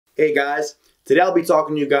Hey guys, today I'll be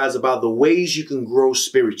talking to you guys about the ways you can grow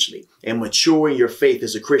spiritually and mature in your faith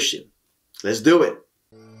as a Christian. Let's do it.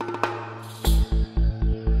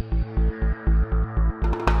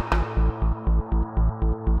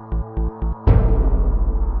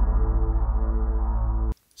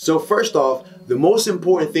 So first off, the most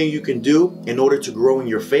important thing you can do in order to grow in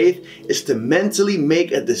your faith is to mentally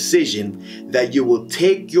make a decision that you will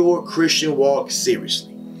take your Christian walk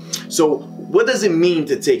seriously. So what does it mean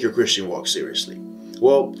to take your Christian walk seriously?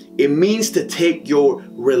 Well, it means to take your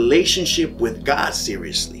relationship with God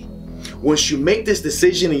seriously. Once you make this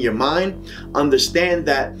decision in your mind, understand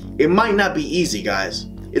that it might not be easy, guys.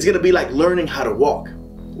 It's gonna be like learning how to walk.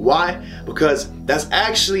 Why? Because that's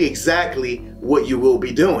actually exactly what you will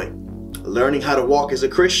be doing. Learning how to walk as a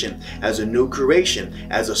Christian, as a new creation,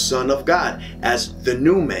 as a son of God, as the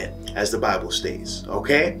new man, as the Bible states,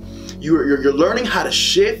 okay? You're learning how to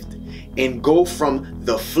shift and go from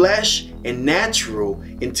the flesh and natural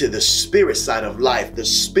into the spirit side of life, the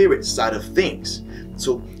spirit side of things.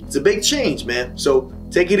 So it's a big change, man. So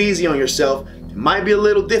take it easy on yourself. It might be a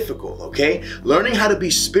little difficult, okay? Learning how to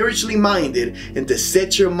be spiritually minded and to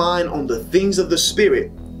set your mind on the things of the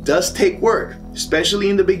spirit does take work, especially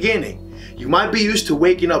in the beginning. You might be used to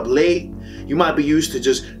waking up late. You might be used to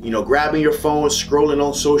just, grabbing your phone, scrolling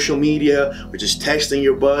on social media, or just texting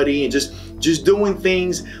your buddy and just doing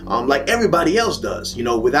things like everybody else does,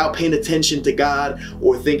 without paying attention to God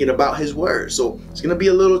or thinking about His Word. So it's gonna be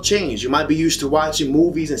a little change. You might be used to watching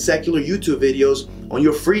movies and secular YouTube videos on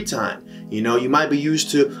your free time. You might be used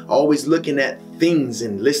to always looking at things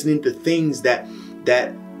and listening to things that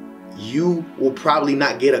you will probably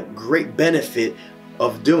not get a great benefit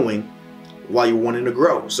of doing while you're wanting to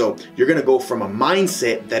grow. So you're gonna go from a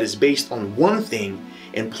mindset that is based on one thing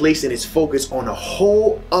and placing its focus on a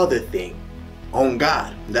whole other thing, on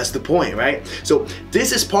God. That's the point, right? So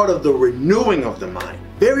this is part of the renewing of the mind.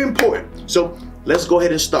 Very important. So let's go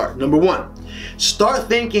ahead and start. Number one, start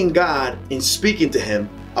thanking God and speaking to Him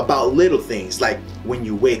about little things like when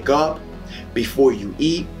you wake up, before you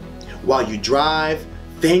eat, while you drive.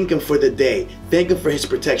 Thank Him for the day. Thank Him for His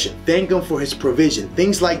protection. Thank Him for His provision.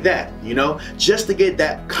 Things like that, just to get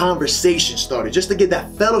that conversation started, just to get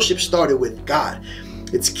that fellowship started with God.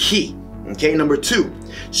 It's key. Okay, number two,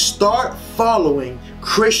 start following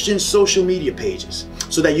Christian social media pages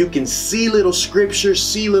so that you can see little scriptures,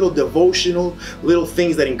 see little devotional, little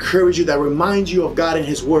things that encourage you, that remind you of God and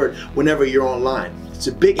His Word whenever you're online. It's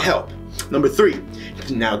a big help. Number three,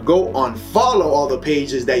 now go unfollow all the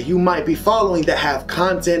pages that you might be following that have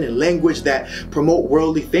content and language that promote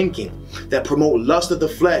worldly thinking, that promote lust of the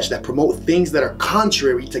flesh, that promote things that are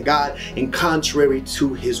contrary to God and contrary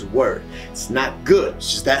to His Word. It's not good.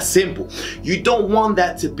 It's just that simple. You don't want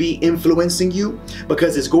that to be influencing you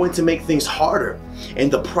because it's going to make things harder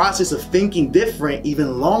and the process of thinking different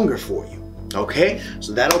even longer for you. Okay?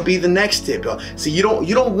 So that'll be the next tip. See, you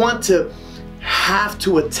don't want to have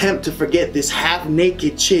to attempt to forget this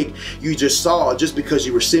half-naked chick you just saw just because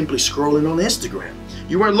you were simply scrolling on Instagram.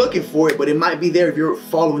 You weren't looking for it, but it might be there if you're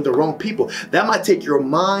following the wrong people. That might take your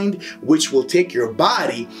mind, which will take your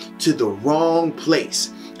body to the wrong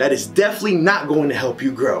place. That is definitely not going to help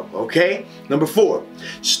you grow, okay? Number four,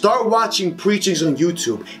 start watching preachings on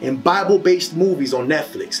YouTube and Bible-based movies on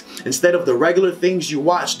Netflix instead of the regular things you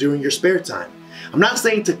watch during your spare time. I'm not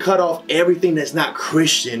saying to cut off everything that's not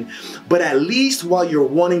Christian, but at least while you're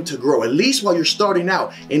wanting to grow, at least while you're starting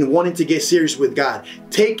out and wanting to get serious with God,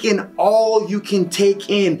 take in all you can take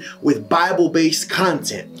in with Bible-based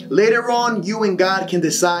content. Later on, you and God can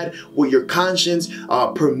decide what your conscience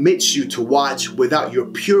permits you to watch without your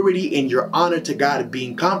purity and your honor to God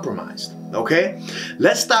being compromised, okay?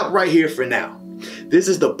 Let's stop right here for now. This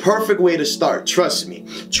is the perfect way to start, trust me.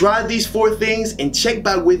 Try these 4 things and check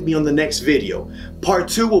back with me on the next video. Part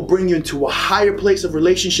 2 will bring you into a higher place of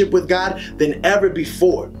relationship with God than ever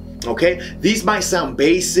before, okay? These might sound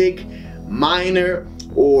basic, minor,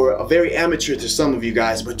 or very amateur to some of you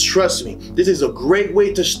guys, but trust me, this is a great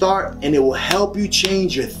way to start and it will help you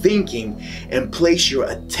change your thinking and place your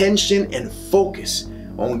attention and focus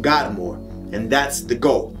on God more, and that's the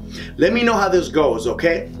goal. Let me know how this goes,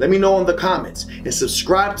 okay? Let me know in the comments and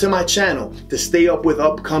subscribe to my channel to stay up with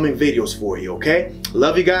upcoming videos for you, okay?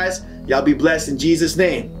 Love you guys. Y'all be blessed in Jesus'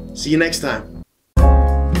 name. See you next time.